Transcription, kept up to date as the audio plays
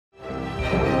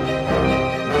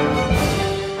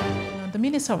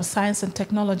Minister of Science and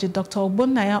Technology, Dr.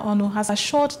 Ogbonnaya Onu, has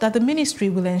assured that the ministry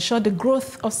will ensure the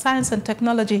growth of science and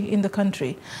technology in the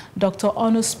country. Dr.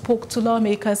 Onu spoke to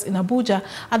lawmakers in Abuja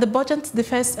at the budget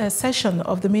defense session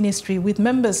of the ministry with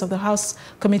members of the House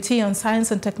Committee on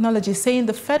Science and Technology, saying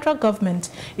the federal government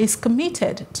is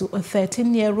committed to a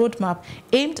 13-year roadmap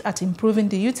aimed at improving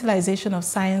the utilization of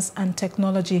science and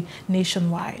technology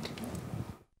nationwide.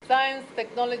 Science,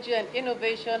 technology, and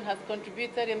innovation has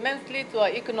contributed immensely to our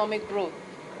economic growth.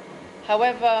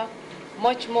 However,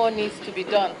 much more needs to be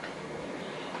done.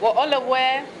 We're all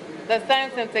aware that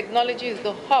science and technology is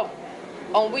the hub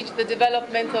on which the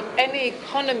development of any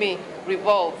economy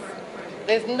revolves.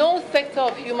 There's no sector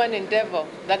of human endeavor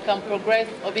that can progress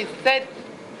or be said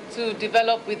to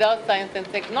develop without science and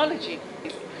technology.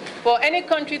 For any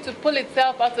country to pull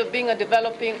itself out of being a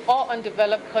developing or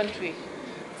undeveloped country,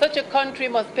 such a country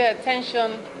must pay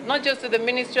attention not just to the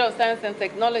Ministry of Science and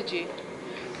Technology,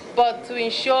 but to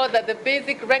ensure that the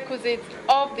basic requisites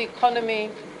of the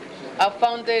economy are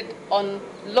founded on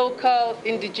local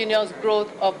indigenous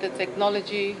growth of the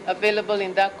technology available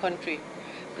in that country.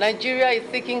 Nigeria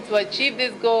is seeking to achieve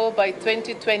this goal by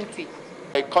 2020.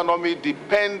 Economy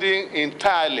depending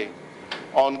entirely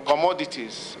on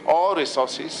commodities or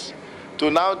resources to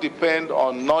now depend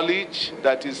on knowledge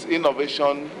that is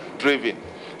innovation-driven.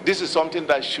 This is something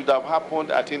that should have happened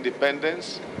at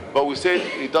independence, but we said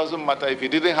it doesn't matter. If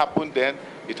it didn't happen then,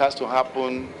 it has to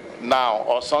happen now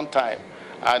or sometime.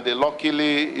 And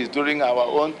luckily, it's during our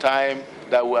own time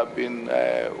that we have been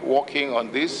working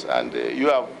on this, and you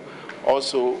have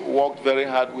also worked very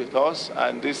hard with us,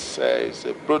 and this is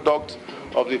a product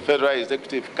of the Federal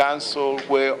Executive Council,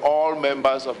 where all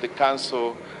members of the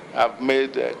Council have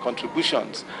made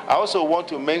contributions. I also want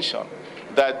to mention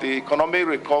that the Economic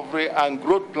Recovery and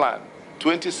Growth Plan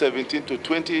 2017 to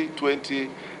 2020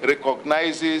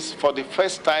 recognizes for the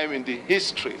first time in the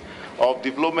history of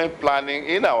development planning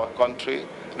in our country,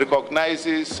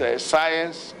 recognizes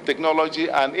science, technology,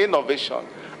 and innovation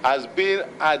as being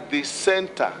at the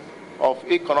center of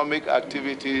economic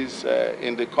activities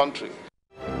in the country.